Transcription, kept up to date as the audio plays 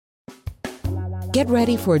Get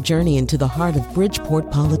ready for a journey into the heart of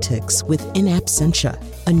Bridgeport politics with In Absentia,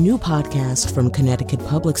 a new podcast from Connecticut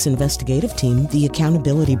Public's investigative team, The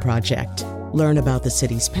Accountability Project. Learn about the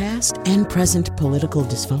city's past and present political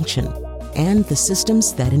dysfunction and the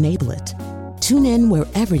systems that enable it. Tune in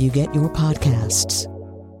wherever you get your podcasts.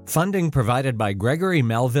 Funding provided by Gregory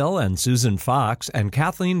Melville and Susan Fox and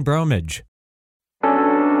Kathleen Bromage.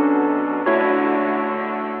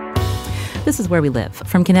 This is Where We Live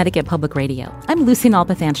from Connecticut Public Radio. I'm Lucy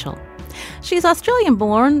Nalpathanchel. She's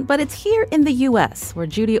Australian-born, but it's here in the U.S. where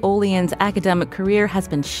Judy Olian's academic career has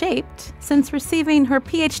been shaped since receiving her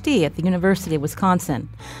Ph.D. at the University of Wisconsin.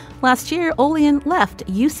 Last year, Olian left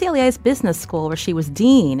UCLA's business school, where she was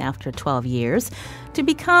dean after 12 years, to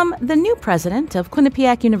become the new president of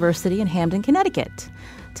Quinnipiac University in Hamden, Connecticut.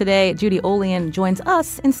 Today, Judy Olian joins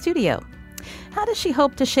us in studio. How does she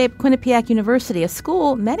hope to shape Quinnipiac University, a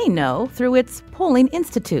school many know through its Polling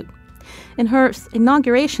Institute? In her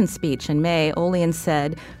inauguration speech in May, Olian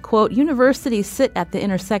said, quote, "Universities sit at the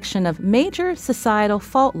intersection of major societal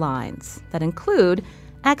fault lines that include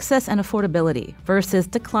access and affordability versus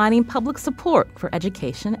declining public support for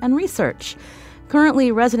education and research.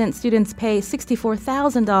 Currently, resident students pay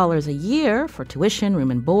 $64,000 a year for tuition,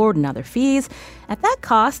 room and board, and other fees. At that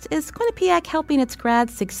cost, is Quinnipiac helping its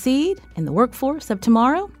grads succeed in the workforce of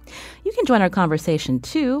tomorrow?" You can join our conversation,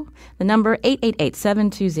 too. The number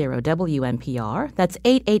 888-720-WNPR. That's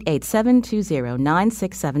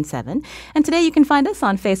 888-720-9677. And today you can find us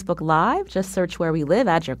on Facebook Live. Just search Where We Live.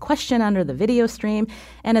 Add your question under the video stream.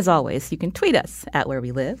 And as always, you can tweet us at Where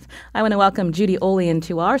We Live. I want to welcome Judy Olian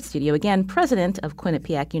to our studio. Again, president of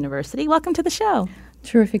Quinnipiac University. Welcome to the show.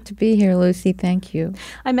 Terrific to be here, Lucy. Thank you.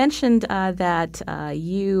 I mentioned that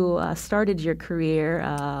you started your career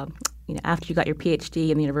after you got your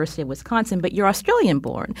Ph.D. in the University of Wisconsin, but you're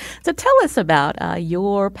Australian-born. So tell us about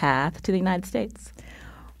your path to the United States.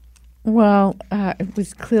 Well, it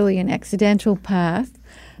was clearly an accidental path.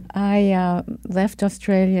 I left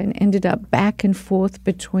Australia and ended up back and forth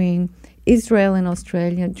between Israel and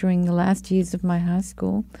Australia during the last years of my high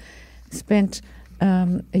school. Spent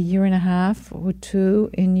a year and a half or two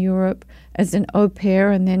in Europe as an au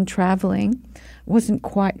pair and then traveling. Wasn't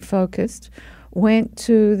quite focused. Went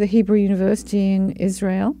to the Hebrew University in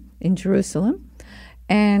Israel, in Jerusalem,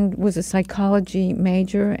 and was a psychology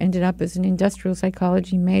major, ended up as an industrial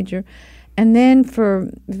psychology major, and then for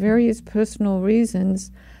various personal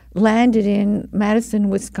reasons landed in Madison,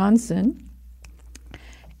 Wisconsin,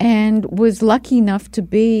 and was lucky enough to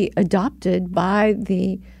be adopted by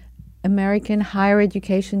the American higher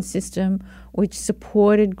education system, which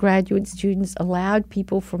supported graduate students, allowed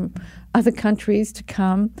people from other countries to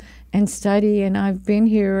come and study, and I've been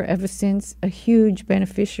here ever since, a huge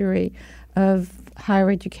beneficiary of higher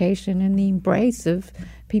education and the embrace of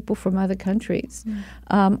people from other countries.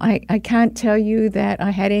 I can't tell you that I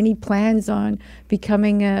had any plans on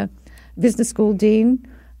becoming a business school dean,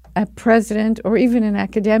 a president, or even an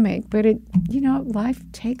academic, but life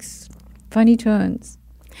takes funny turns.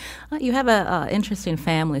 You have an interesting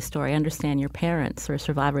family story. I understand your parents were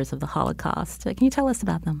survivors of the Holocaust. Can you tell us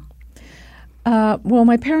about them? Well,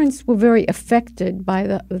 my parents were very affected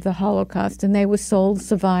by the Holocaust, and they were sole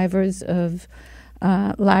survivors of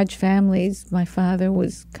large families. My father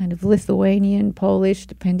was kind of Lithuanian, Polish,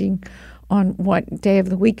 depending on what day of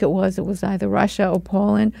the week it was. It was either Russia or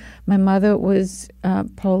Poland. My mother was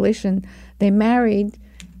Polish, and they married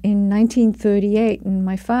in 1938, and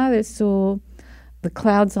my father saw the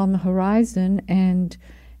clouds on the horizon and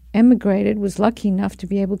emigrated, was lucky enough to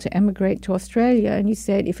be able to emigrate to Australia. And he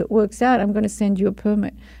said, if it works out, I'm going to send you a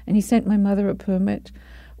permit. And he sent my mother a permit,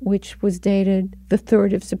 which was dated the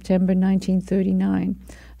 3rd of September, 1939.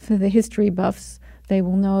 For the history buffs, they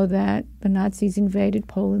will know that the Nazis invaded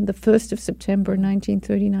Poland the 1st of September,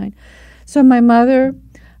 1939. So my mother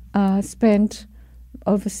spent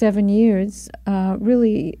over 7 years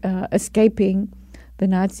really escaping the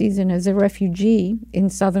Nazis and as a refugee in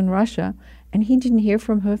southern Russia. And he didn't hear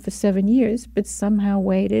from her for 7 years, but somehow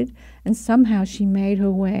waited, and somehow she made her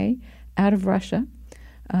way out of Russia,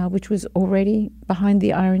 which was already behind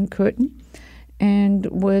the Iron Curtain, and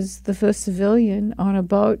was the first civilian on a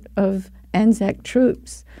boat of Anzac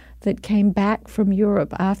troops that came back from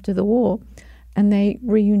Europe after the war. And they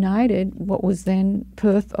reunited what was then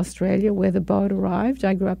Perth, Australia, where the boat arrived.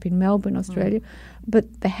 I grew up in Melbourne, Australia,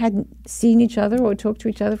 but they hadn't seen each other or talked to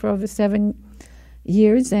each other for over 7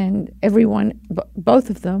 years, and everyone, both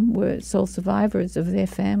of them, were sole survivors of their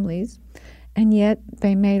families, and yet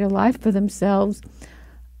they made a life for themselves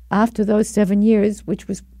after those 7 years, which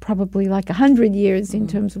was probably like 100 years in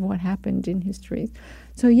terms of what happened in history.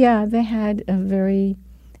 So yeah, they had a very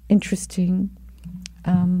interesting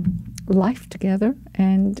life together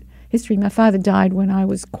and history. My father died when I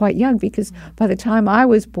was quite young, because by the time I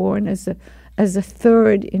was born as a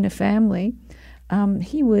third in a family, I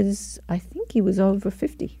think he was over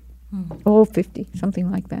 50, or 50,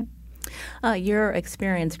 something like that. Your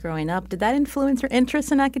experience growing up, did that influence your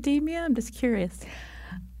interest in academia? I'm just curious.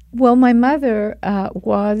 Well, my mother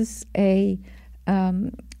was a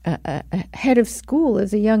head of school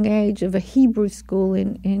as a young age of a Hebrew school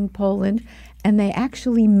in Poland, and they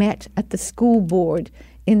actually met at the school board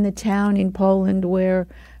in the town in Poland where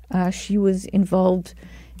she was involved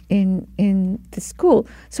in the school.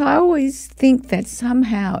 So I always think that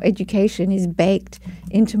somehow education is baked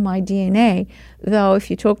into my DNA, though if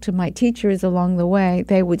you talk to my teachers along the way,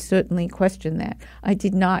 they would certainly question that. I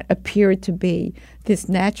did not appear to be this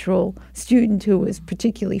natural student who was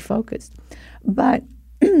particularly focused. But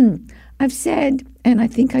I've said, and I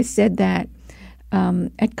think I said that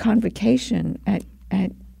at convocation at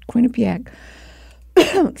Quinnipiac,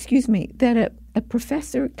 excuse me, that a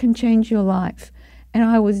professor can change your life. And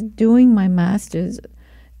I was doing my master's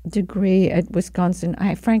degree at Wisconsin.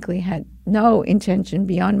 I frankly had no intention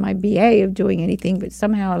beyond my BA of doing anything, but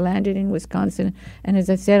somehow I landed in Wisconsin. And as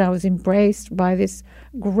I said, I was embraced by this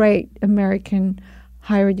great American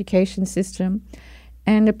higher education system.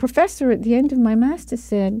 And a professor at the end of my master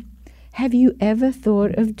said, "Have you ever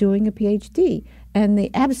thought of doing a PhD?" And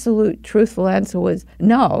the absolute truthful answer was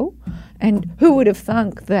no. And who would have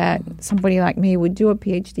thunk that somebody like me would do a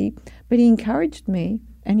PhD? But he encouraged me,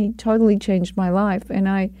 and he totally changed my life. And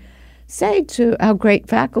I say to our great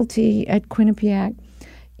faculty at Quinnipiac,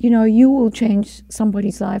 you will change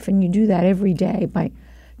somebody's life, and you do that every day by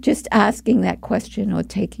just asking that question or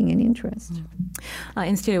taking an interest.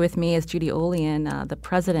 In studio with me is Judy Olian, the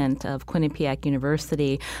president of Quinnipiac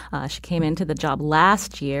University. She came into the job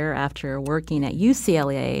last year after working at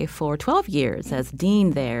UCLA for 12 years as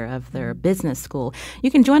dean there of their business school. You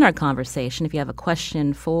can join our conversation if you have a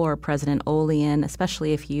question for President Olian,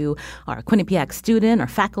 especially if you are a Quinnipiac student or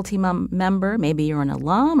faculty member. Maybe you're an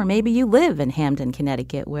alum, or maybe you live in Hamden,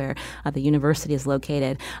 Connecticut, where the university is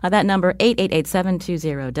located. That number,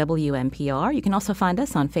 888-720-WNPR. You can also find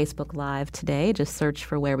us on Facebook Live today. Just search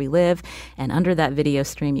for Where We Live, and under that video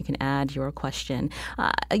stream, you can add your question.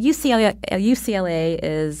 UCLA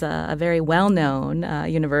is a very well-known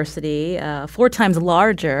university, 4 times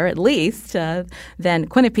larger, at least, than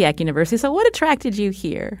Quinnipiac University. So what attracted you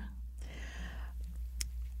here?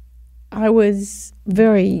 I was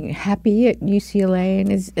very happy at UCLA, and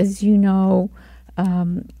as you know,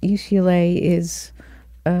 UCLA is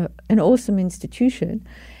an awesome institution.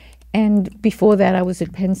 And before that, I was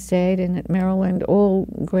at Penn State and at Maryland, all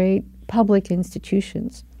great public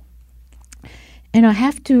institutions. And I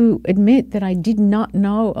have to admit that I did not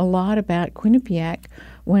know a lot about Quinnipiac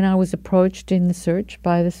when I was approached in the search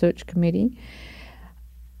by the search committee.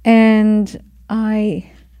 And I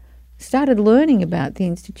started learning about the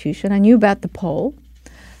institution. I knew about the poll.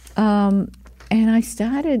 And I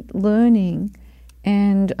started learning.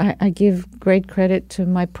 And I give great credit to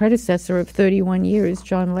my predecessor of 31 years,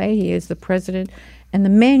 John Leahy, as the president, and the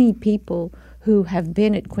many people who have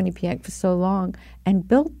been at Quinnipiac for so long and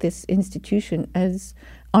built this institution as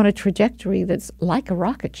on a trajectory that's like a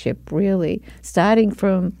rocket ship, really, starting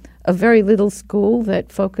from a very little school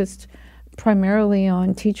that focused primarily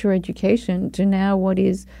on teacher education to now what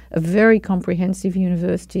is a very comprehensive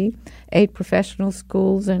university, 8 professional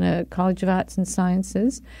schools and a College of Arts and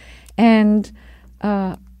Sciences. And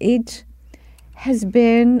it has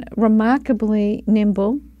been remarkably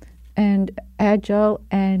nimble and agile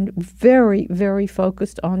and very, very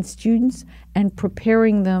focused on students and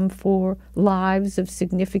preparing them for lives of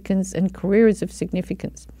significance and careers of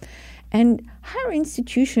significance. And higher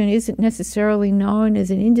institution isn't necessarily known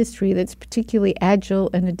as an industry that's particularly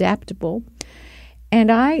agile and adaptable.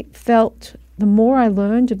 And I felt, the more I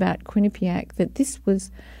learned about Quinnipiac, that this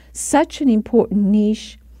was such an important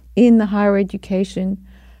niche in the higher education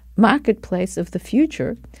marketplace of the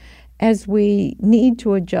future, as we need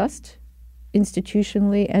to adjust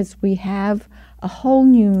institutionally, as we have a whole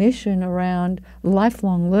new mission around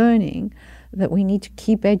lifelong learning, that we need to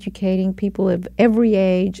keep educating people of every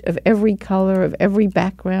age, of every color, of every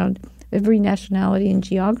background, every nationality and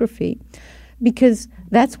geography, because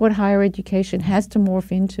that's what higher education has to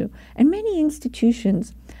morph into. And many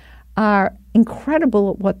institutions are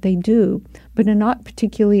incredible at what they do, but are not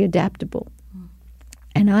particularly adaptable.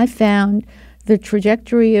 And I found the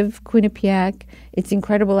trajectory of Quinnipiac, its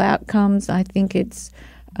incredible outcomes. I think it's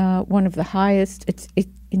one of the highest.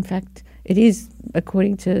 In fact, it is,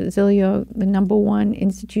 according to Zillow, the #1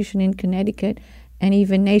 institution in Connecticut and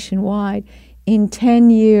even nationwide in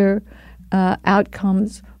 10-year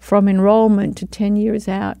outcomes from enrollment to 10 years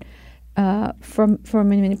out from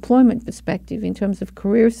an employment perspective in terms of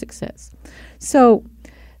career success. So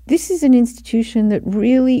this is an institution that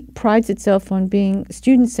really prides itself on being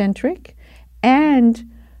student-centric and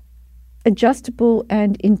adjustable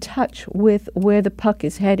and in touch with where the puck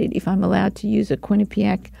is headed, if I'm allowed to use a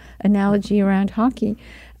Quinnipiac analogy around hockey,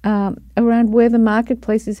 around where the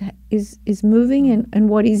marketplace is moving and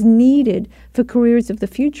what is needed for careers of the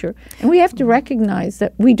future. And we have to recognize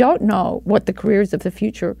that we don't know what the careers of the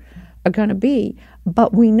future are going to be,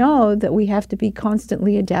 but we know that we have to be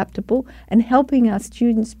constantly adaptable and helping our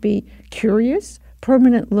students be curious,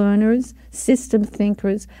 permanent learners, system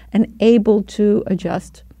thinkers, and able to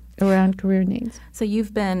adjust around career needs. So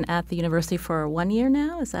you've been at the university for 1 year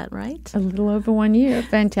now, is that right? A little over 1 year.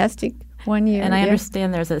 Fantastic 1 year. And I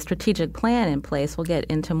understand there's a strategic plan in place. We'll get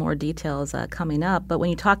into more details coming up. But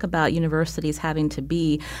when you talk about universities having to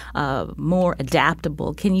be more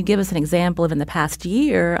adaptable, can you give us an example of in the past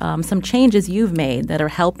year some changes you've made that are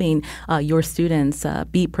helping your students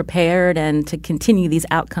be prepared and to continue these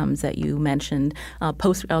outcomes that you mentioned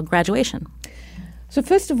post-graduation? So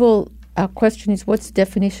first of all, our question is, what's the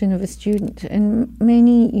definition of a student? And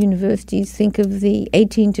many universities think of the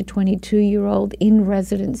 18 to 22-year-old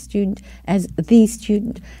in-residence student as the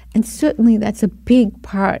student. And certainly that's a big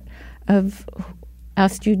part of our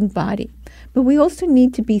student body. But we also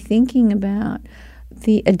need to be thinking about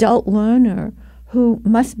the adult learner who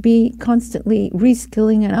must be constantly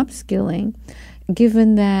reskilling and upskilling,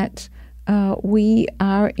 given that we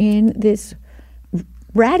are in this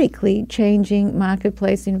radically changing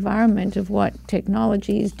marketplace environment of what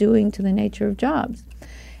technology is doing to the nature of jobs.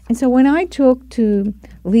 And so when I talk to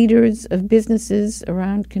leaders of businesses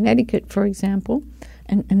around Connecticut, for example,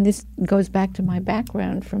 and this goes back to my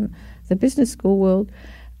background from the business school world,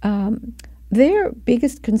 their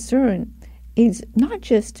biggest concern is not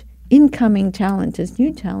just incoming talent as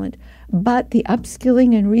new talent, but the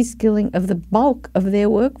upskilling and reskilling of the bulk of their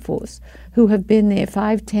workforce who have been there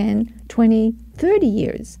 5, 10, 20, 30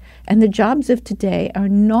 years. And the jobs of today are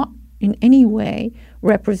not in any way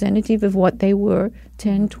representative of what they were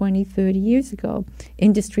 10, 20, 30 years ago.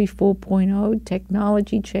 Industry 4.0,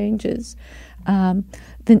 technology changes,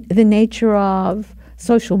 the nature of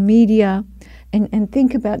social media, and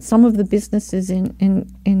think about some of the businesses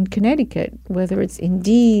in Connecticut, whether it's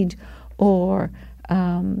Indeed or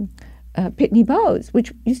Pitney Bowes,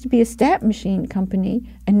 which used to be a stamp machine company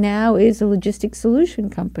and now is a logistics solution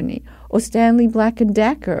company, or Stanley Black &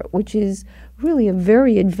 Decker, which is really a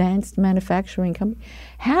very advanced manufacturing company.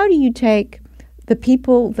 How do you take the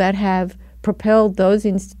people that have propelled those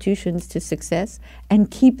institutions to success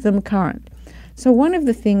and keep them current? So one of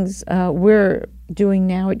the things we're doing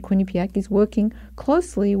now at Quinnipiac is working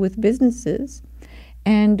closely with businesses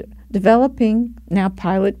and developing now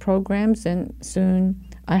pilot programs and soon,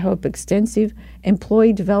 I hope, extensive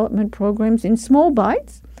employee development programs in small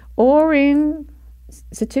bites or in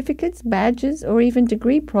certificates, badges, or even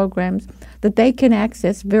degree programs that they can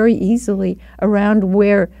access very easily around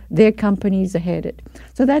where their companies are headed.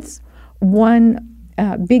 So that's one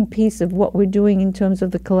big piece of what we're doing in terms of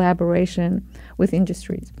the collaboration with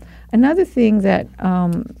industries. Another thing that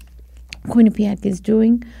Quinnipiac is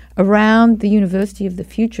doing around the University of the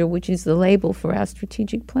Future, which is the label for our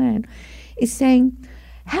strategic plan, is saying,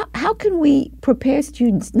 how can we prepare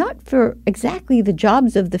students not for exactly the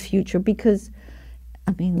jobs of the future? Because,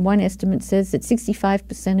 I mean, one estimate says that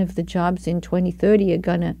 65% of the jobs in 2030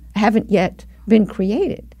 haven't yet been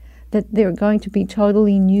created, that they're going to be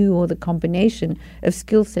totally new, or the combination of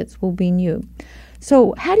skill sets will be new.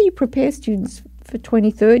 So how do you prepare students for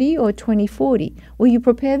 2030 or 2040? Well, you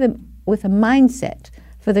prepare them with a mindset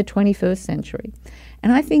for the 21st century.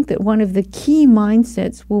 And I think that one of the key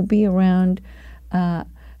mindsets will be around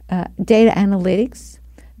data analytics,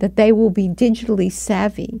 that they will be digitally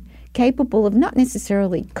savvy, capable of not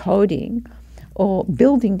necessarily coding or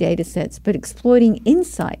building data sets, but exploiting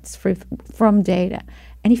insights from data.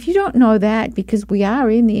 And if you don't know that, because we are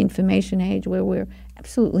in the information age where we're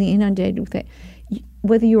absolutely inundated with it,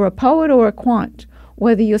 whether you're a poet or a quant,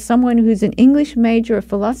 whether you're someone who's an English major, a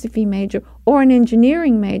philosophy major, or an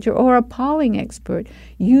engineering major, or a polling expert,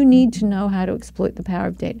 you need to know how to exploit the power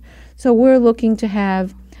of data. So we're looking to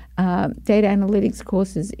have data analytics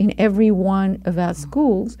courses in every one of our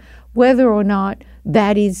schools, whether or not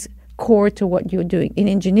that is core to what you're doing. In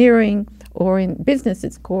engineering or in business,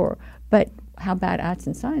 it's core. But how about arts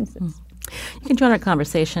and sciences? You can join our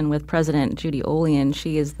conversation with President Judy Olian.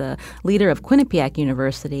 She is the leader of Quinnipiac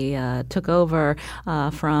University, took over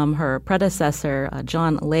from her predecessor,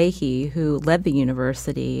 John Leahy, who led the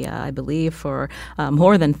university, I believe, for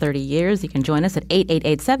more than 30 years. You can join us at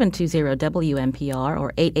 888-720-WNPR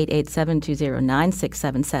or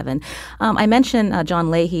 888-720-9677. I mentioned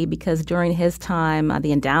John Leahy because during his time,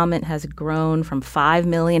 the endowment has grown from $5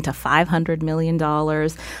 million to $500 million.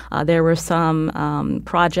 There were some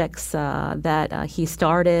projects that he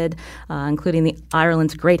started, including the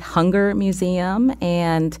Ireland's Great Hunger Museum.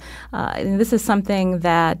 And this is something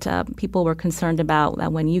that people were concerned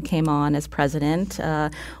about when you came on as president,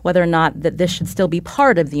 whether or not that this should still be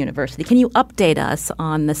part of the university. Can you update us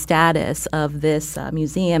on the status of this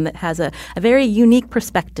museum that has a very unique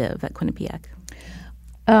perspective at Quinnipiac?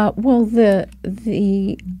 Well, the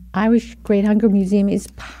Irish Great Hunger Museum is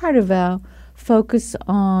part of our focus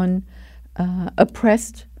on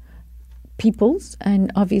oppressed peoples, and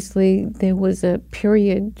obviously there was a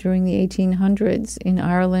period during the 1800s in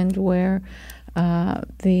Ireland where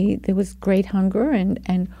there was great hunger,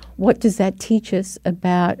 and what does that teach us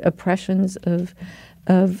about oppressions of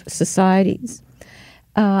societies?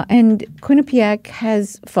 And Quinnipiac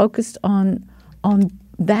has focused on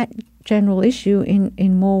that general issue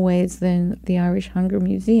in more ways than the Irish Hunger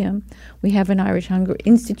Museum. We have an Irish Hunger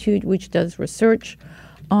Institute which does research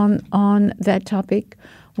on that topic.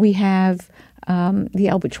 We have the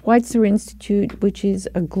Albert Schweitzer Institute, which is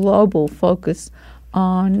a global focus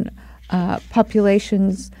on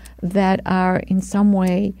populations that are in some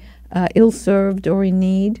way ill-served or in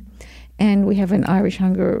need. And we have an Irish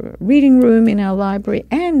Hunger reading room in our library,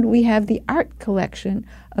 and we have the art collection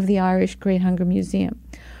of the Irish Great Hunger Museum.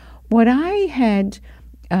 What I had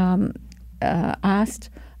asked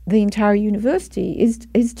the entire university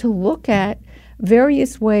is to look at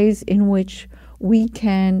various ways in which we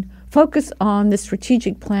can focus on the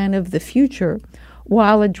strategic plan of the future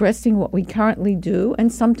while addressing what we currently do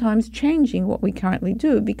and sometimes changing what we currently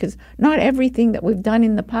do, because not everything that we've done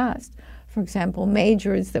in the past, for example,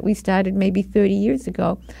 majors that we started maybe 30 years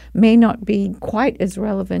ago, may not be quite as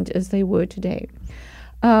relevant as they were today,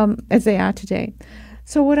 as they are today.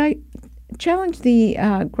 So what I challenge the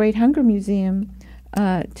Great Hunger Museum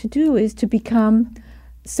to do is to become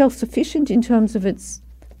self-sufficient in terms of its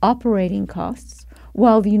operating costs,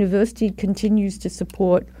 while the university continues to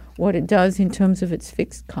support what it does in terms of its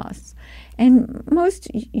fixed costs. And most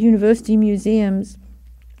university museums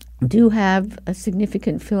do have a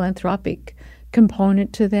significant philanthropic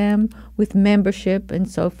component to them with membership and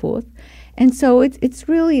so forth. And so it's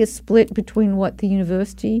really a split between what the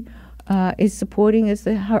university is supporting as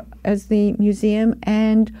the museum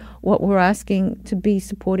and what we're asking to be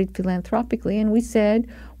supported philanthropically. And we said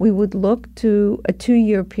we would look to a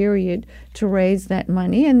 2-year period to raise that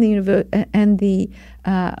money, and the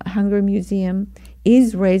Hunger Museum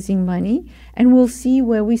is raising money, and we'll see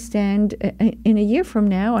where we stand in a year from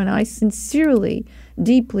now. And I sincerely,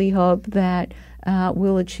 deeply hope that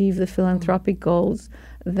we'll achieve the philanthropic goals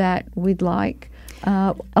that we'd like,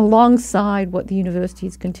 alongside what the university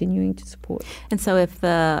is continuing to support. And so if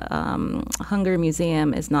the Hunger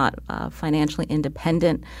Museum is not financially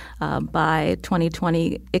independent by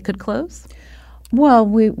 2020, it could close? Well,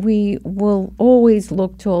 we will always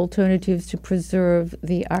look to alternatives to preserve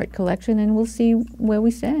the art collection, and we'll see where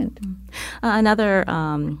we stand. Another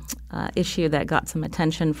issue that got some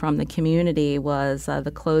attention from the community was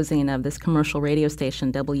the closing of this commercial radio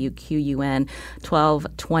station, WQUN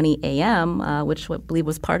 1220 AM, which I believe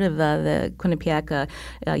was part of the Quinnipiac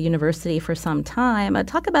University for some time.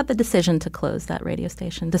 Talk about the decision to close that radio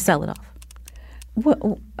station, to sell it off.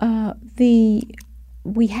 Well,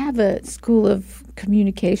 we have a School of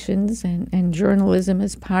Communications and Journalism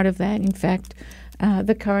as part of that. In fact,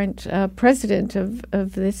 the current president of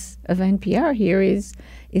NPR here is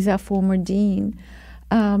our former dean,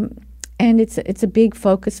 and it's a big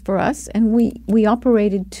focus for us. And we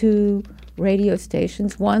operated 2 radio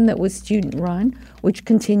stations, one that was student run, which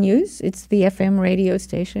continues. It's the FM radio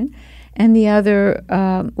station, and the other,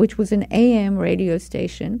 which was an AM radio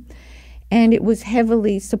station. And it was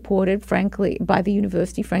heavily supported, frankly, by the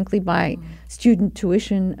university, by student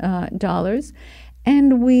tuition dollars.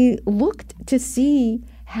 And we looked to see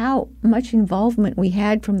how much involvement we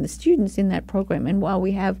had from the students in that program. And while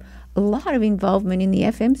we have a lot of involvement in the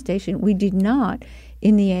FM station, we did not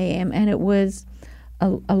in the AM. And it was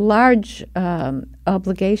a large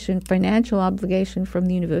obligation, financial obligation from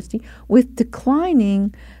the university, with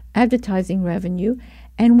declining advertising revenue.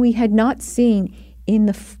 And we had not seen in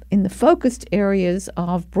the focused areas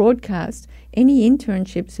of broadcast any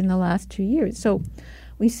internships in the last 2 years. So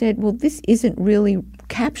we said, well, this isn't really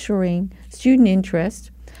capturing student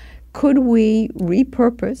interest, could we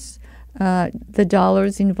repurpose the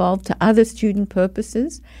dollars involved to other student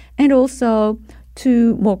purposes and also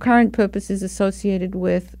to more current purposes associated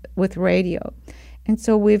with radio? And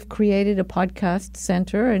so we've created a podcast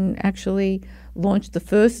center and actually launched the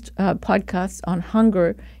first podcast on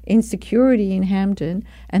hunger insecurity in Hamden,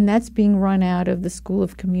 and that's being run out of the School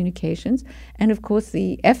of Communications. And of course,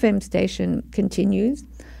 the FM station continues.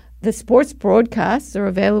 The sports broadcasts are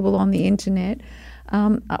available on the internet.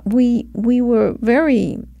 We were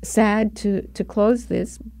very sad to close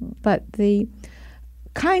this, but the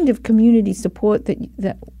kind of community support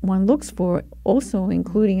that one looks for, also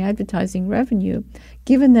including advertising revenue,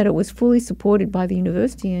 given that it was fully supported by the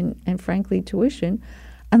university and frankly tuition,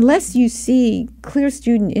 unless you see clear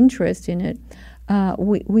student interest in it,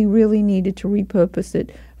 we really needed to repurpose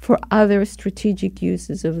it for other strategic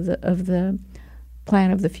uses of the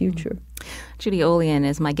plan of the future. Judy Olian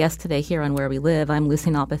is my guest today here on Where We Live. I'm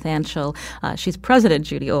Lucy Nalpathanchil. She's President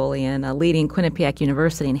Judy Olian, leading Quinnipiac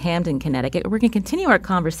University in Hamden, Connecticut. We're going to continue our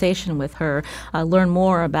conversation with her, learn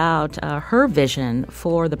more about her vision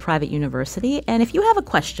for the private university. And if you have a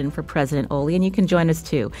question for President Olian, you can join us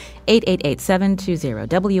too,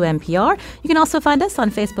 888-720-WNPR. You can also find us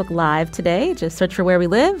on Facebook Live today. Just search for Where We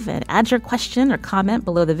Live and add your question or comment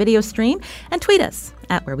below the video stream and tweet us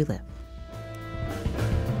at Where We Live.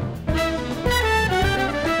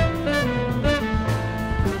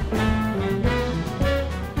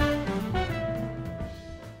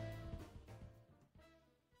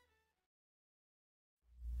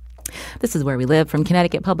 This is Where We Live from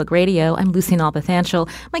Connecticut Public Radio. I'm Lucy Nalpathanchil.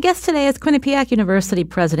 My guest today is Quinnipiac University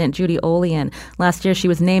President Judy Olian. Last year, she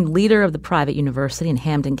was named leader of the private university in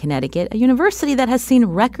Hamden, Connecticut, a university that has seen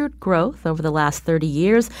record growth over the last 30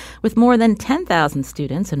 years with more than 10,000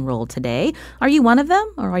 students enrolled today. Are you one of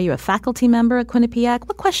them, or are you a faculty member at Quinnipiac?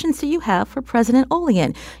 What questions do you have for President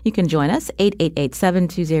Olian? You can join us,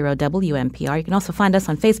 888-720-WNPR. You can also find us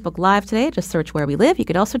on Facebook Live today. Just search Where We Live. You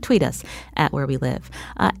could also tweet us at Where We Live.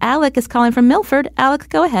 Alec is calling from Milford. Alex,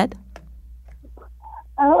 go ahead.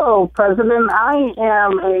 Hello, President. I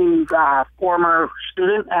am a former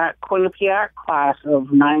student at Quinnipiac, class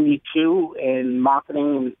of 92 in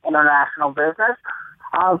marketing and international business.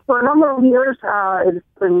 For a number of years, it's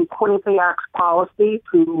been Quinnipiac's policy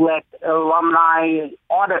to let alumni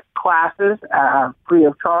audit classes free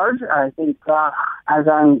of charge. I think as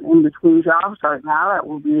I'm in between jobs right now, that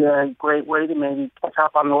will be a great way to maybe catch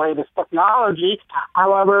up on the latest technology.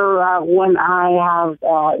 However, when I have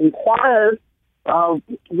inquired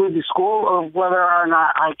with the school of whether or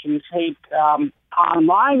not I can take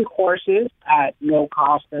online courses at no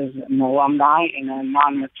cost as an alumni in a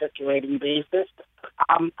non-matriculating basis,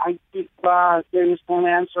 I think there's an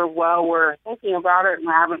answer, well, we're thinking about it and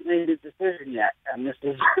I haven't made a decision yet. And this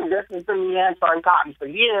has been the answer I've gotten for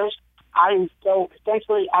years. So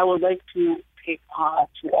essentially, I would like to take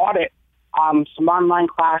to audit some online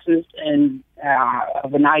classes and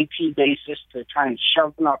of an IT basis to try and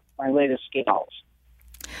sharpen up my latest skills.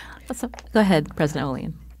 So, go ahead, President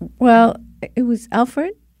Olian. Well, it was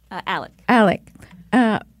Alfred? Alec.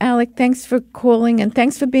 Alec, thanks for calling and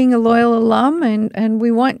thanks for being a loyal alum. And we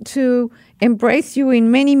want to embrace you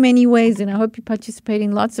in many, many ways. And I hope you participate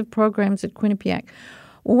in lots of programs at Quinnipiac.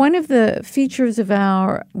 One of the features of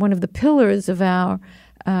one of the pillars of our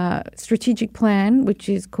strategic plan, which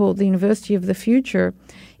is called the University of the Future,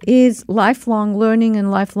 is lifelong learning and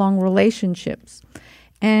lifelong relationships.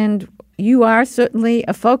 And you are certainly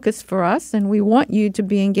a focus for us, and we want you to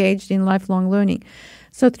be engaged in lifelong learning.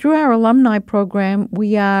 So through our alumni program,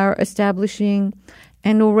 we are establishing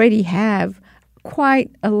and already have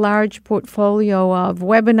quite a large portfolio of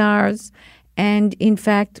webinars, and in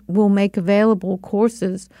fact will make available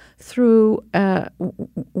courses through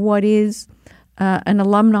what is an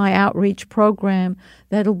alumni outreach program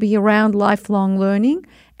that'll be around lifelong learning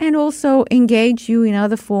and also engage you in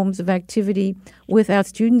other forms of activity with our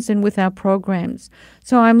students and with our programs.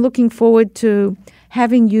 So I'm looking forward to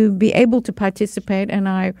having you be able to participate, and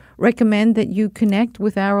I recommend that you connect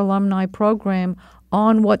with our alumni program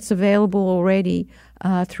on what's available already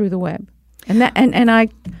through the web. And I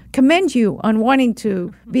commend you on wanting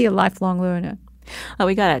to be a lifelong learner.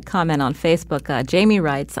 We got a comment on Facebook. Jamie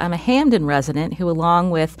writes, I'm a Hamden resident who,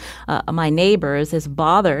 along with my neighbors, is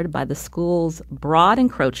bothered by the school's broad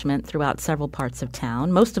encroachment throughout several parts of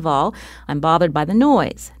town. Most of all, I'm bothered by the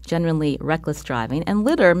noise, generally reckless driving, and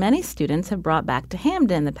litter many students have brought back to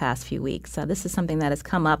Hamden the past few weeks. This is something that has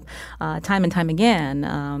come up time and time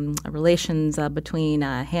again, relations between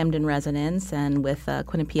Hamden residents and with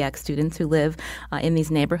Quinnipiac students who live in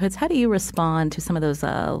these neighborhoods. How do you respond to some of those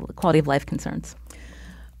quality of life concerns?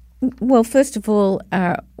 Well, first of all,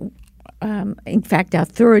 in fact, our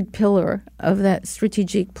third pillar of that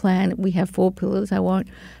strategic plan, we have 4 pillars. I won't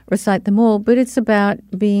recite them all, but it's about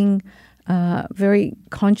being very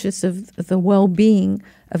conscious of the well-being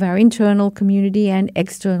of our internal community and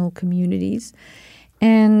external communities.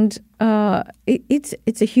 And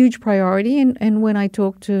it's a huge priority. And when I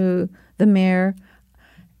talk to the mayor,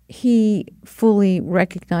 he fully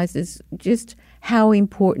recognizes just how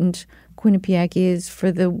important Quinnipiac is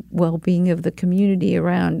for the well-being of the community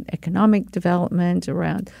around economic development,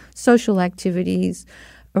 around social activities,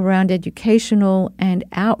 around educational and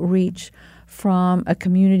outreach from a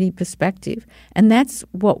community perspective. And that's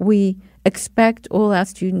what we expect all our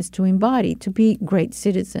students to embody, to be great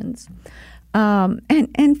citizens.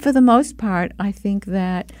 And for the most part, I think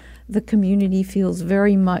that the community feels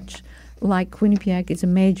very much like Quinnipiac is a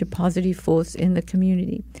major positive force in the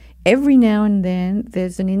community. Every now and then,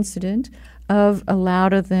 there's an incident of a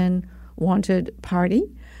louder-than-wanted party,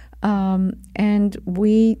 and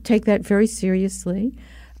we take that very seriously.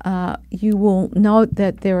 You will note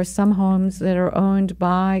that there are some homes that are owned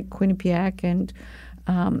by Quinnipiac, and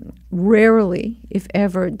rarely, if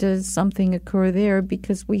ever, does something occur there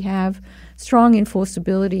because we have strong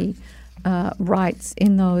enforceability rights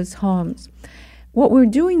in those homes. What we're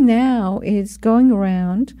doing now is going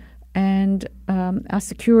around and our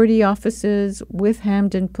security officers with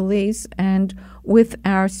Hamden Police and with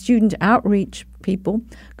our student outreach people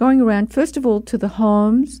going around, first of all, to the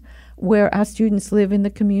homes where our students live in the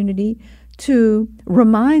community to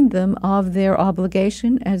remind them of their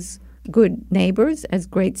obligation as good neighbors, as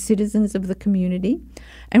great citizens of the community.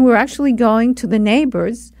 And we're actually going to the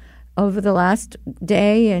neighbors over the last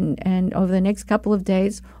day and over the next couple of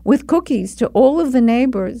days with cookies to all of the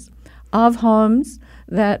neighbors of homes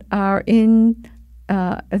that are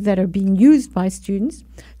that are being used by students,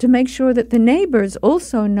 to make sure that the neighbors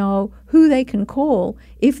also know who they can call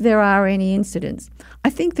if there are any incidents. I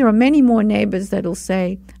think there are many more neighbors that will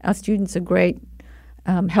say our students are great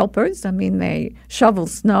helpers. I mean, they shovel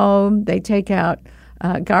snow, they take out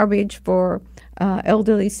garbage for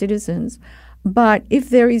elderly citizens. But if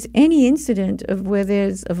there is any incident of where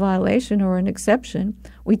there's a violation or an exception,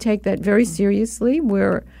 we take that very seriously.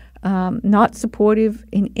 We're not supportive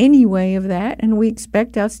in any way of that, and we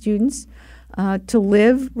expect our students to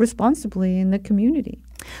live responsibly in the community.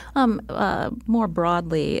 More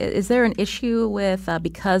broadly, is there an issue with,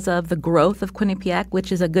 because of the growth of Quinnipiac,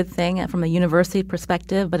 which is a good thing from a university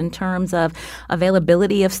perspective, but in terms of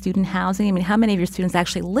availability of student housing? I mean, how many of your students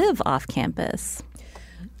actually live off campus?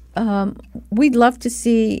 We'd love to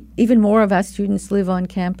see even more of our students live on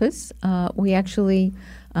campus. We actually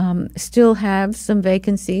still have some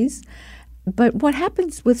vacancies. But what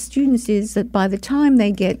happens with students is that by the time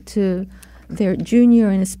they get to their junior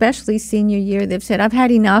and especially senior year, they've said, I've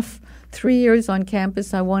had enough, 3 years on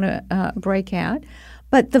campus, I want to break out.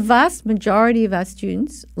 But the vast majority of our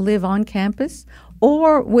students live on campus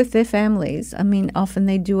or with their families. I mean, often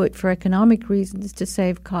they do it for economic reasons to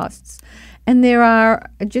save costs. And there are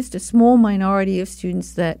just a small minority of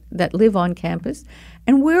students that live on campus.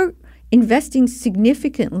 And we're investing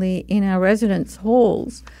significantly in our residence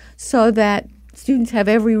halls so that students have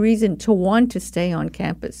every reason to want to stay on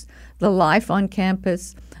campus. The life on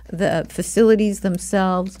campus, the facilities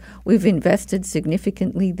themselves. We've invested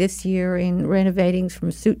significantly this year in renovating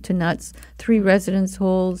from soup to nuts 3 residence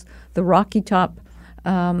halls. The Rocky Top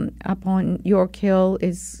up on York Hill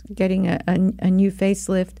is getting a new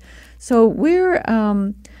facelift. So we're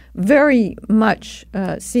very much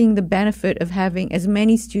seeing the benefit of having as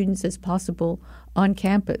many students as possible on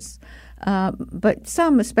campus. But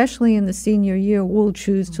some, especially in the senior year, will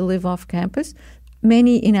choose to live off campus.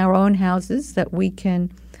 Many in our own houses that we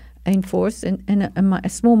can enforce, and a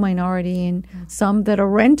small minority in some that are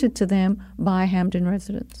rented to them by Hamden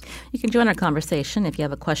residents. You can join our conversation if you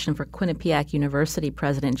have a question for Quinnipiac University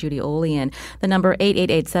President Judy Olian. The number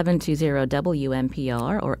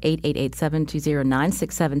 888-720-WNPR or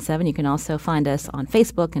 888-720-9677. You can also find us on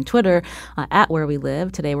Facebook and Twitter at Where We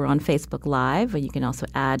Live. Today we're on Facebook Live. You can also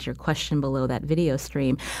add your question below that video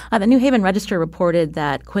stream. The New Haven Register reported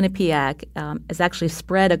that Quinnipiac is actually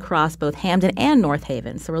spread across both Hamden and North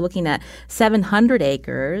Haven. So we're looking at 700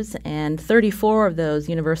 acres, and 34 of those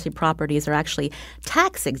university properties are actually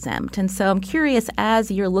tax exempt. And so I'm curious,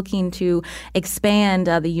 as you're looking to expand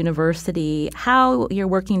the university, how you're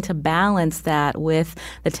working to balance that with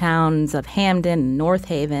the towns of Hamden and North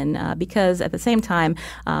Haven, because at the same time,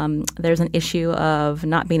 there's an issue of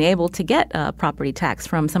not being able to get property tax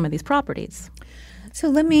from some of these properties. So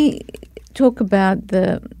let me talk about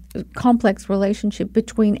the complex relationship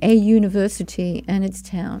between a university and its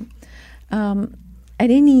town. at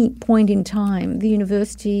any point in time, the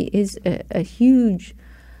university is a huge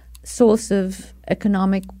source of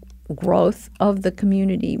economic growth of the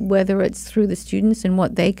community, whether it's through the students and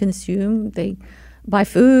what they consume. They buy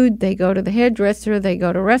food, they go to the hairdresser, they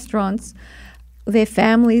go to restaurants, their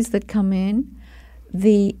families that come in,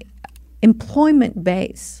 the employment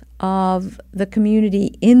base of the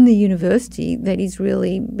community in the university that is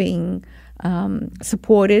really being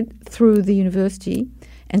supported through the university.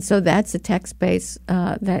 And so that's a tax base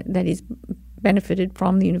that is benefited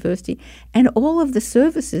from the university. And all of the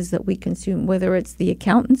services that we consume, whether it's the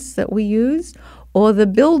accountants that we use or the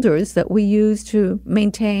builders that we use to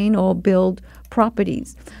maintain or build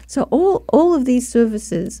properties. So all of these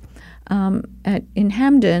services in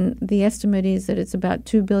Hampden, the estimate is that it's about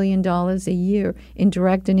 $2 billion a year in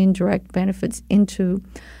direct and indirect benefits into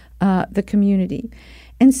the community.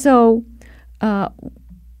 And so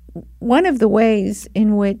one of the ways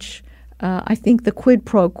in which I think the quid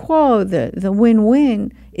pro quo, the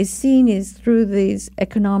win-win, is seen is through these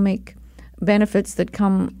economic benefits that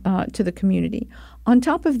come to the community. On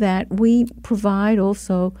top of that, we provide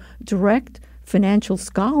also direct financial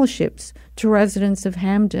scholarships to residents of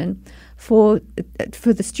Hampden for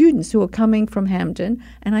the students who are coming from Hampden.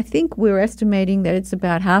 And I think we're estimating that it's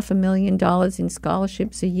about $500,000 in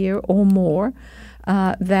scholarships a year or more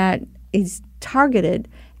that is targeted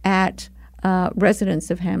at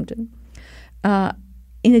residents of Hampden.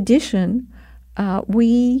 In addition,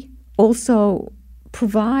 we also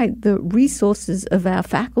provide the resources of our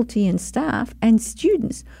faculty and staff and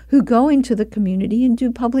students who go into the community and do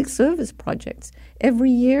public service projects. Every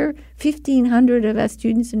year, 1,500 of our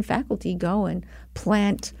students and faculty go and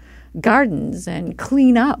plant gardens and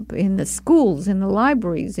clean up in the schools, in the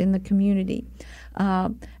libraries, in the community.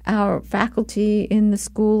 Our faculty in the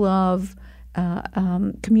School of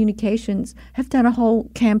Communications have done a whole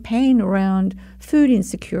campaign around food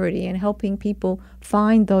insecurity and helping people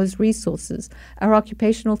find those resources. Our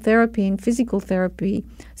occupational therapy and physical therapy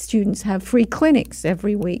students have free clinics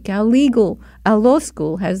every week. Our law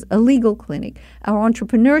school has a legal clinic. Our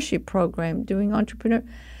entrepreneurship program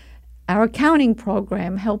our accounting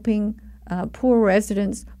program helping poor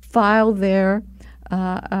residents file their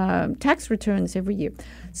tax returns every year.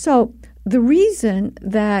 So the reason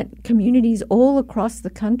that communities all across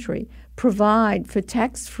the country provide for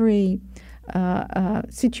tax-free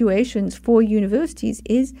situations for universities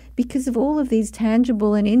is because of all of these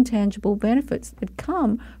tangible and intangible benefits that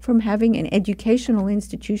come from having an educational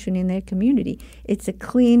institution in their community. It's a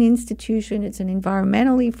clean institution, it's an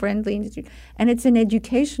environmentally friendly institution, and it's an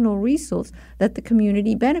educational resource that the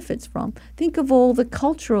community benefits from. Think of all the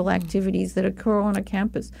cultural activities that occur on a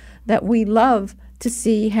campus that we love to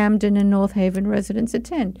see Hampden and North Haven residents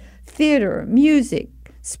attend. Theater, music,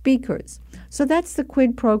 speakers. So that's the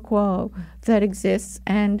quid pro quo that exists.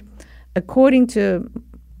 And according to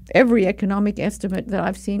every economic estimate that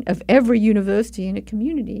I've seen of every university in a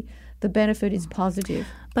community, the benefit is positive.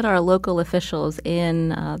 But our local officials in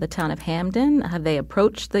the town of Hampden, have they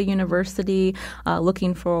approached the university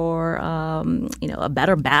looking for a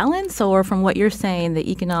better balance? Or from what you're saying,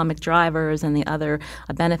 the economic drivers and the other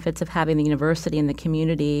benefits of having the university in the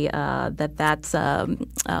community, that's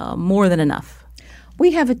more than enough?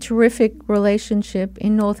 We have a terrific relationship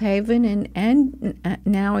in North Haven and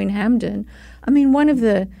now in Hampden. I mean, one of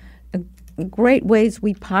the great ways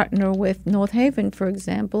we partner with North Haven, for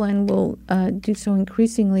example, and will do so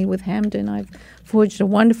increasingly with Hampden. I've forged a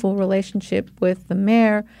wonderful relationship with the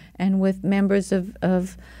mayor and with members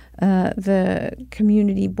of the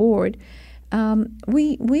community board.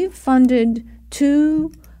 We've funded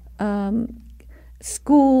 2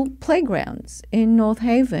 school playgrounds in North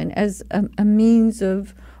Haven as a means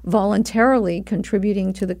of voluntarily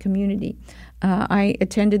contributing to the community. I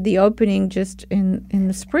attended the opening just in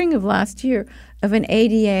the spring of last year of an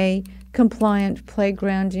ADA-compliant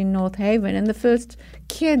playground in North Haven, and the first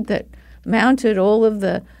kid that mounted all of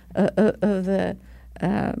the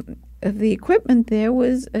equipment there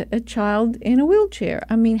was a child in a wheelchair.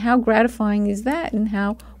 I mean, how gratifying is that, and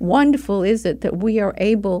how wonderful is it that we are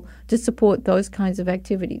able to support those kinds of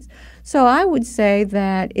activities? So I would say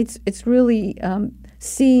that it's really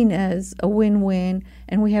seen as a win-win,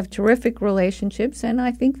 and we have terrific relationships, and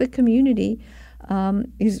I think the community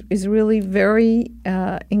is really very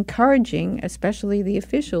encouraging, especially the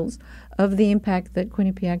officials, of the impact that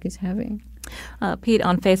Quinnipiac is having. Pete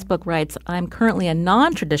on Facebook writes, I'm currently a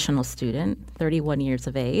non-traditional student, 31 years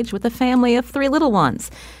of age, with a family of 3 little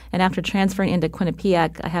ones. And after transferring into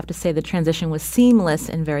Quinnipiac, I have to say the transition was seamless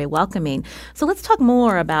and very welcoming. So let's talk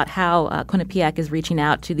more about how Quinnipiac is reaching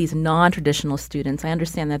out to these non-traditional students. I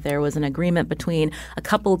understand that there was an agreement between a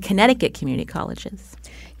couple Connecticut community colleges.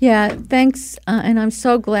 Yeah, thanks. And I'm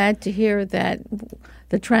so glad to hear that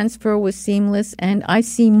the transfer was seamless. And I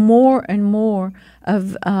see more and more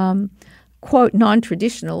of quote,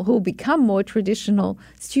 non-traditional, who become more traditional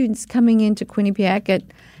students coming into Quinnipiac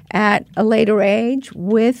at a later age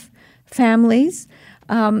with families.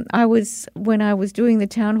 When I was doing the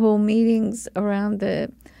town hall meetings around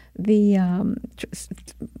the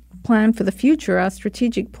plan for the future, our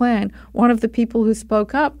strategic plan, one of the people who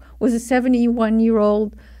spoke up was a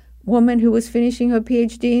 71-year-old woman who was finishing her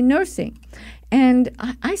PhD in nursing. And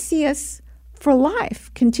I see us for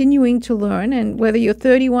life, continuing to learn, and whether you're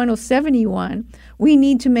 31 or 71, we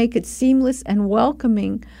need to make it seamless and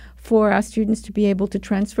welcoming for our students to be able to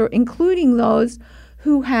transfer, including those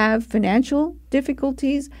who have financial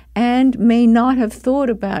difficulties and may not have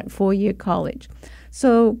thought about 4-year college.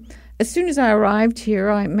 So as soon as I arrived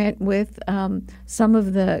here, I met with some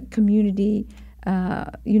of the community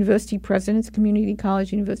university presidents, community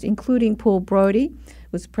college university, including Paul Brody, who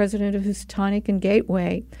was president of Housatonic and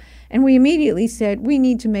Gateway. And we immediately said, we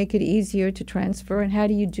need to make it easier to transfer, and how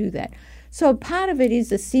do you do that? So part of it is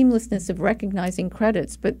the seamlessness of recognizing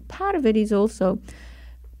credits, but part of it is also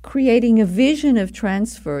creating a vision of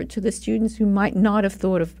transfer to the students who might not have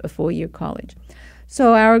thought of a 4-year college.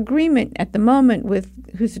 So our agreement at the moment with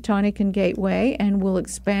Housatonic and Gateway, and will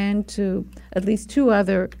expand to at least 2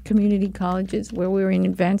 other community colleges where we're in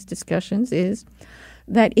advanced discussions, is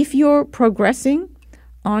that if you're progressing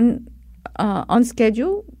on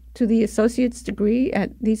schedule to the associate's degree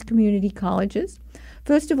at these community colleges,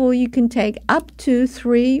 first of all, you can take up to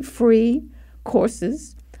 3 free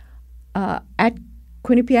courses at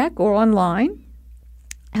Quinnipiac or online,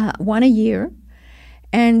 1 a year,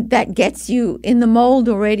 and that gets you in the mold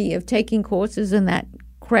already of taking courses, and that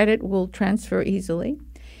credit will transfer easily.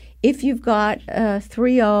 If you've got a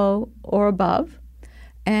 3.0 or above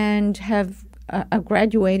and have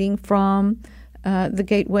graduating from the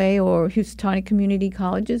Gateway or Housatonic community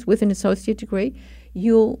colleges with an associate degree,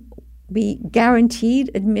 you'll be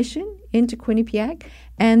guaranteed admission into Quinnipiac,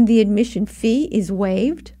 and the admission fee is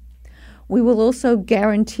waived. We will also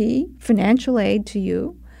guarantee financial aid to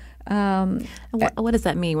you. What does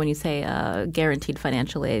that mean when you say guaranteed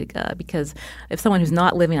financial aid? Because if someone who's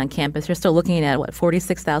not living on campus, you're still looking at,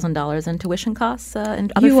 $46,000 in tuition costs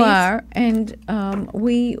and other fees? You are, and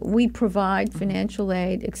we provide financial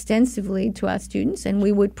aid extensively to our students, and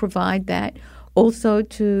we would provide that also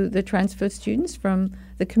to the transfer students from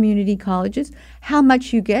the community colleges. How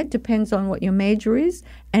much you get depends on what your major is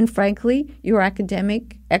and, frankly, your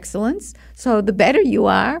academic excellence. So the better you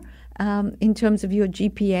are in terms of your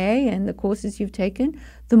GPA and the courses you've taken,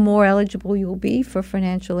 the more eligible you'll be for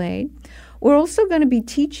financial aid. We're also going to be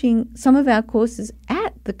teaching some of our courses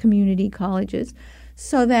at the community colleges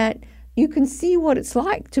so that you can see what it's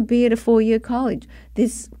like to be at a 4-year college.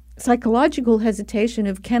 This psychological hesitation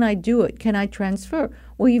of, can I do it? Can I transfer?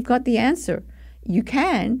 Well, you've got the answer. You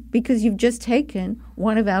can, because you've just taken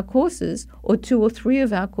one of our courses or 2 or 3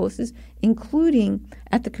 of our courses, including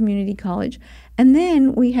at the community college. And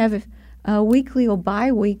then we have a weekly or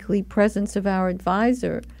bi-weekly presence of our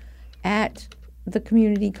advisor at the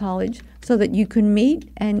community college so that you can meet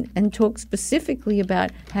and talk specifically about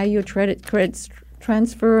how your credits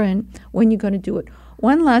transfer and when you're going to do it.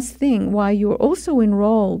 One last thing, while you're also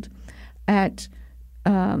enrolled at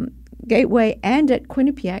Gateway and at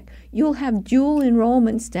Quinnipiac, you'll have dual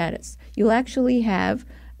enrollment status. You'll actually have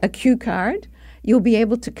a Q card. You'll be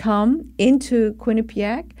able to come into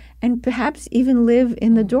Quinnipiac and perhaps even live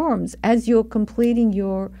in the dorms as you're completing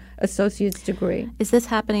your associate's degree. Is this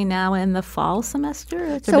happening now in the fall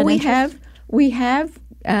semester? So we have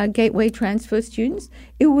Gateway transfer students.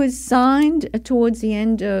 It was signed towards the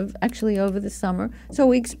end of, actually over the summer. So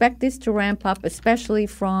we expect this to ramp up, especially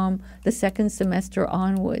from the second semester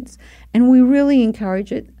onwards. And we really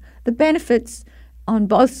encourage it. The benefits on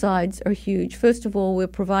both sides are huge. First of all, we're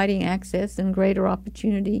providing access and greater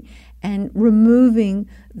opportunity and removing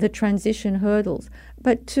the transition hurdles.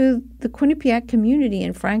 But to the Quinnipiac community,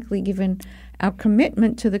 and frankly, given our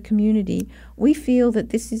commitment to the community, we feel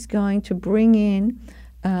that this is going to bring in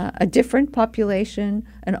a different population,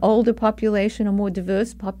 an older population, a more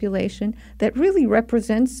diverse population that really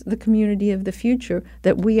represents the community of the future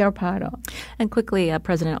that we are part of. And quickly,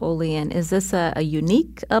 President Olian, is this a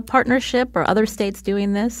unique partnership, or other states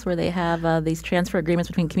doing this where they have these transfer agreements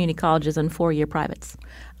between community colleges and four-year privates?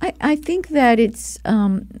 I think that it's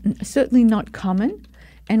certainly not common,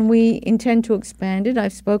 and we intend to expand it.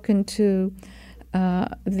 I've spoken to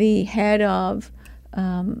the head of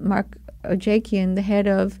Mark Ojakian, the head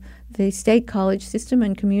of the state college system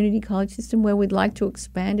and community college system, where we'd like to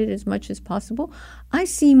expand it as much as possible. I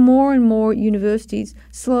see more and more universities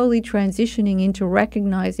slowly transitioning into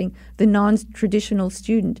recognizing the non-traditional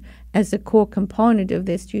student as a core component of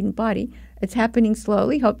their student body. It's happening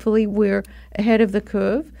slowly. Hopefully we're ahead of the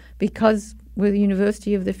curve because we're the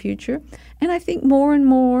university of the future. And I think more and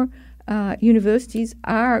more universities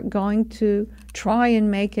are going to try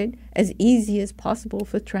and make it as easy as possible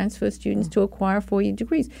for transfer students to acquire four-year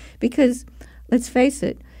degrees. Because, let's face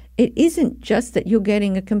it, it isn't just that you're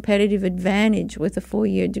getting a competitive advantage with a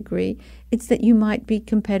four-year degree. It's that you might be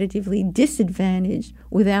competitively disadvantaged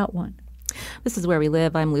without one. This is Where We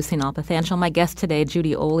Live. I'm Lucy Nalpathanchel. My guest today,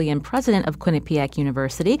 Judy Olian, president of Quinnipiac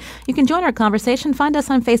University. You can join our conversation. Find us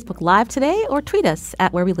on Facebook Live today or tweet us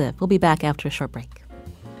at Where We Live. We'll be back after a short break.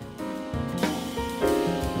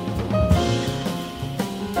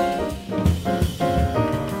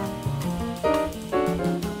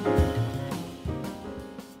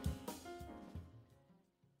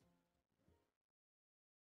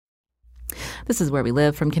 This is Where We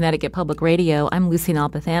Live from Connecticut Public Radio. I'm Lucy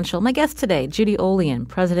Nalpathanchel. My guest today, Judy Olian,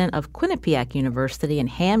 president of Quinnipiac University in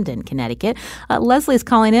Hamden, Connecticut. Leslie's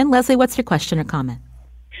calling in. Leslie, what's your question or comment?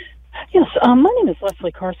 Yes, my name is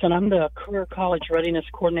Leslie Carson. I'm the Career College Readiness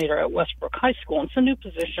Coordinator at Westbrook High School. It's a new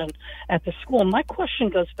position at the school. My question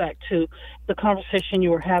goes back to the conversation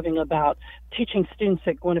you were having about teaching students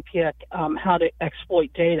at Quinnipiac how to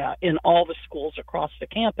exploit data in all the schools across the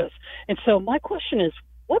campus. And so my question is,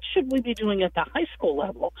 what should we be doing at the high school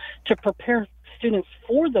level to prepare students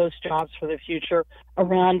for those jobs for the future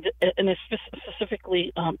around, and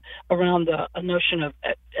specifically around the notion of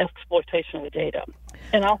exploitation of the data?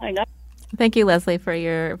 And I'll hang up. Thank you, Leslie, for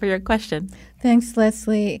your question. Thanks,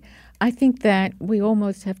 Leslie. I think that we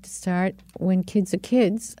almost have to start when kids are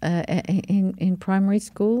kids in primary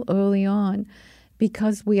school early on,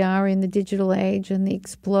 because we are in the digital age, and the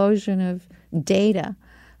explosion of data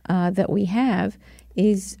that we have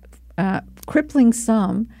is crippling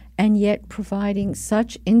some and yet providing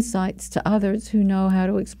such insights to others who know how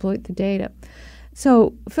to exploit the data.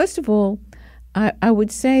 So first of all, I would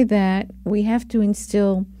say that we have to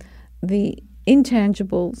instill the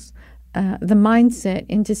intangibles, the mindset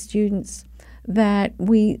into students, that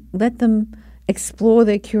we let them explore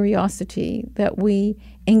their curiosity, that we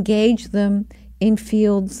engage them in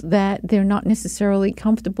fields that they're not necessarily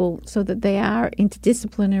comfortable, so that they are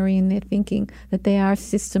interdisciplinary in their thinking, that they are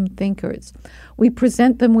system thinkers. We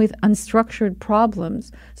present them with unstructured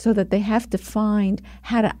problems so that they have to find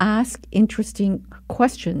how to ask interesting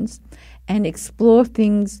questions and explore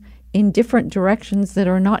things in different directions that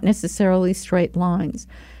are not necessarily straight lines.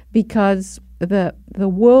 Because the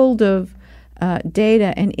world of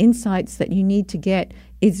data and insights that you need to get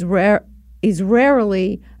is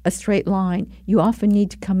rarely a straight line. You often need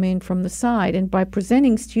to come in from the side. And by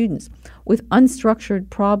presenting students with unstructured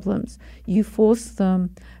problems, you force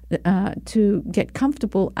them to get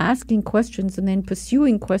comfortable asking questions and then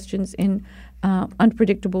pursuing questions in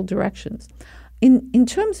unpredictable directions. In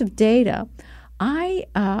terms of data, I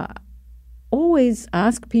always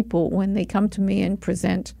ask people when they come to me and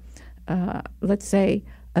present, let's say,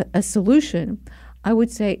 a solution, I would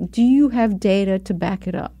say, do you have data to back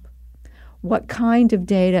it up? What kind of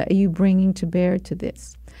data are you bringing to bear to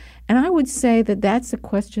this? And I would say that that's a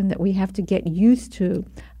question that we have to get used to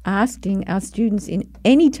asking our students in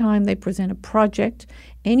any time they present a project,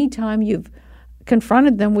 any time you've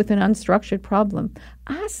confronted them with an unstructured problem.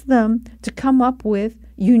 Ask them to come up with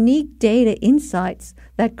unique data insights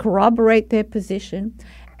that corroborate their position.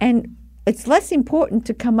 And it's less important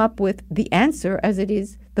to come up with the answer as it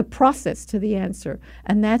is the process to the answer.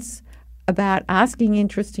 And that's about asking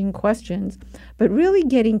interesting questions, but really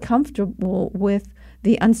getting comfortable with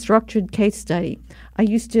the unstructured case study. I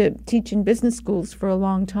used to teach in business schools for a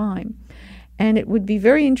long time, and it would be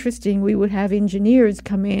very interesting. We would have engineers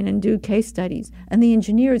come in and do case studies, and the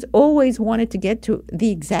engineers always wanted to get to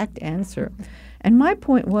the exact answer. And my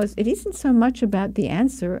point was, it isn't so much about the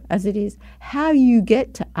answer as it is how you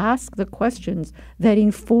get to ask the questions that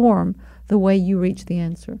inform the way you reach the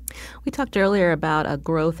answer. We talked earlier about a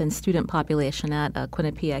growth in student population at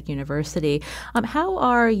Quinnipiac University. How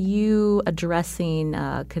are you addressing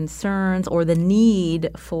concerns or the need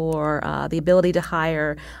for the ability to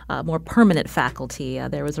hire more permanent faculty?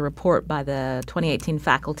 There was a report by the 2018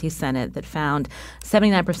 Faculty Senate that found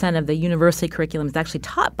 79% of the university curriculum is actually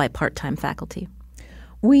taught by part-time faculty.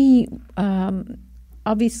 We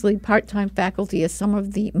obviously, part-time faculty are some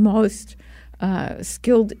of the most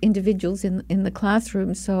skilled individuals in the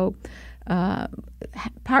classroom. So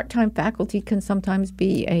part-time faculty can sometimes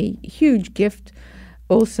be a huge gift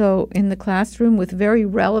also in the classroom with very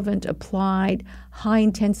relevant, applied,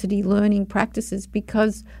 high-intensity learning practices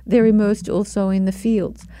because they're immersed also in the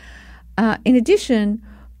fields. In addition,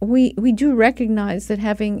 we do recognize that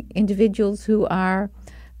having individuals who are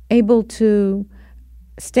able to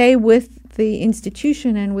stay with the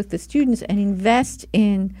institution and with the students and invest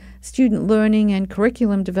in student learning and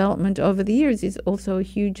curriculum development over the years is also a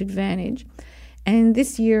huge advantage. And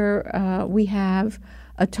this year we have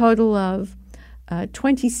a total of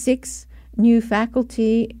 26 new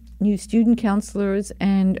faculty, new student counselors,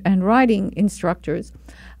 and writing instructors.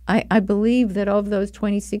 I believe that of those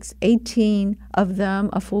 26, 18 of them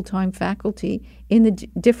are full-time faculty in the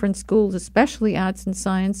different schools, especially arts and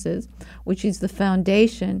sciences, which is the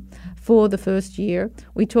foundation for the first year.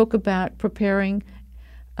 We talk about preparing,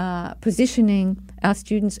 positioning our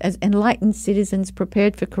students as enlightened citizens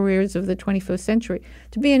prepared for careers of the 21st century.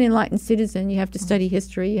 To be an enlightened citizen, you have to study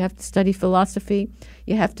history, you have to study philosophy,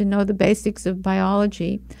 you have to know the basics of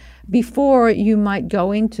biology before you might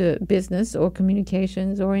go into business or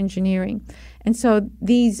communications or engineering. And so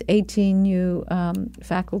these 18 new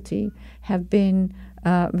faculty have been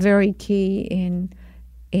very key in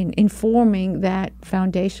informing that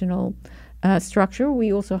foundational structure.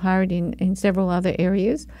 We also hired in several other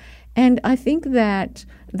areas. And I think that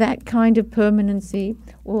that kind of permanency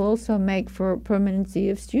will also make for permanency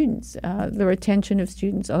of students, the retention of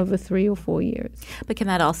students over 3 or 4 years. But can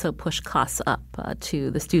that also push costs up to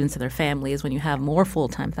the students and their families when you have more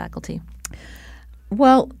full-time faculty?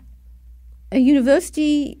 Well, a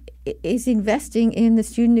university is investing in the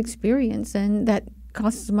student experience, and that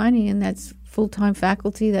costs money, and that's full-time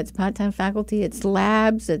faculty, that's part-time faculty, it's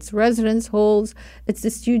labs, it's residence halls, it's the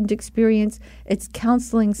student experience, it's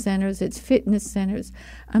counseling centers, it's fitness centers.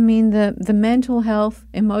 I mean, the mental health,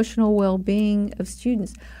 emotional well-being of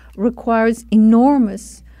students requires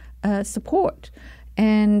enormous support.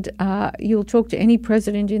 And you'll talk to any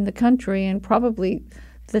president in the country, and probably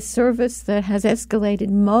the service that has escalated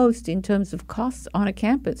most in terms of costs on a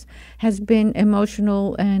campus has been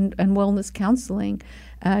emotional and wellness counseling,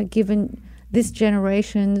 given this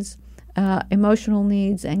generation's emotional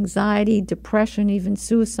needs, anxiety, depression, even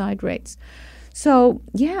suicide rates. So,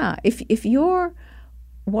 yeah, if you're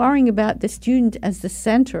worrying about the student as the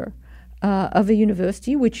center of a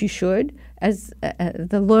university, which you should, as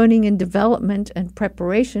the learning and development and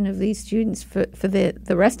preparation of these students for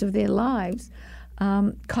the rest of their lives,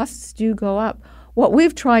 costs do go up. What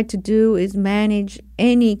we've tried to do is manage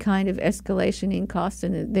any kind of escalation in costs,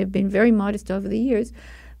 and they've been very modest over the years.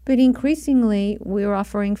 But increasingly, we're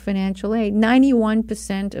offering financial aid.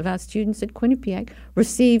 91% of our students at Quinnipiac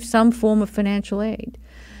receive some form of financial aid.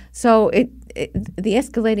 So the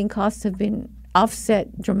escalating costs have been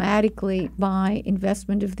offset dramatically by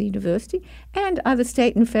investment of the university and other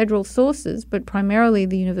state and federal sources, but primarily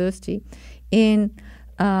the university, in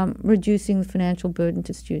reducing the financial burden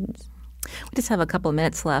to students. We just have a couple of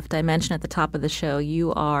minutes left. I mentioned at the top of the show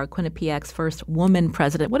you are Quinnipiac's first woman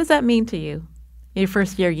president. What does that mean to you? Your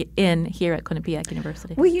first year in here at Quinnipiac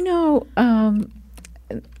University. Well,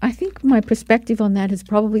 I think my perspective on that has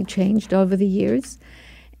probably changed over the years.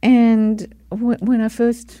 And when I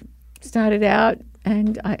first started out,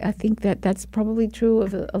 and I think that's probably true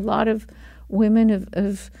of a lot of women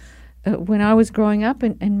of when I was growing up,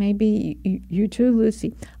 and maybe you too,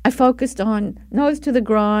 Lucy, I focused on nose to the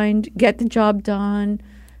grind, get the job done,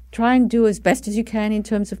 try and do as best as you can in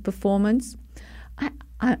terms of performance.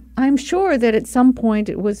 I'm sure that at some point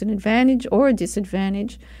it was an advantage or a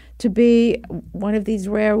disadvantage to be one of these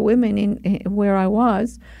rare women in where I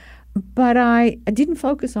was, but I didn't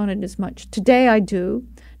focus on it as much. Today I do,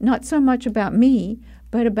 not so much about me,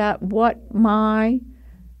 but about what my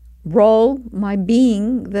role, my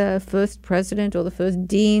being the first president or the first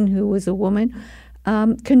dean who was a woman,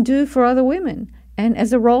 can do for other women. And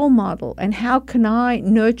as a role model, and how can I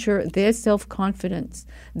nurture their self-confidence,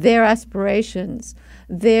 their aspirations,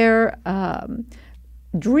 their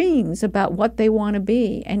dreams about what they want to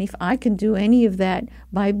be. And if I can do any of that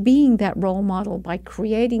by being that role model, by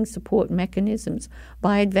creating support mechanisms,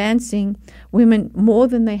 by advancing women more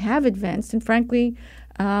than they have advanced, and frankly,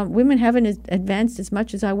 women haven't advanced as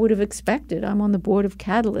much as I would have expected. I'm on the board of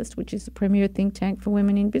Catalyst, which is the premier think tank for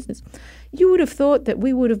women in business. You would have thought that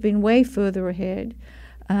we would have been way further ahead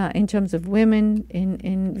in terms of women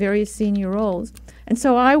in various senior roles. And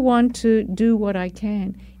so I want to do what I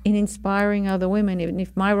can in inspiring other women. Even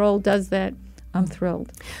if my role does that, I'm thrilled.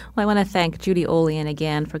 Well, I want to thank Judy Olian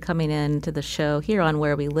again for coming in to the show here on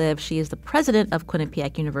Where We Live. She is the president of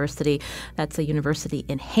Quinnipiac University. That's a university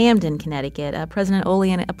in Hamden, Connecticut. President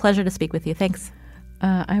Olian, a pleasure to speak with you. Thanks.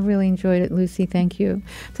 I really enjoyed it, Lucy. Thank you.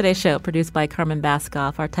 Today's show produced by Carmen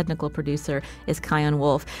Baskoff. Our technical producer is Kion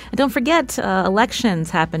Wolf. And don't forget, elections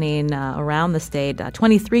happening around the state.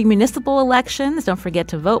 23 municipal elections. Don't forget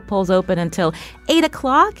to vote. Polls open until 8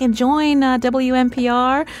 o'clock. And join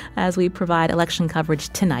WNPR as we provide election coverage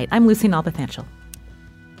tonight. I'm Lucy Nalpathanchel.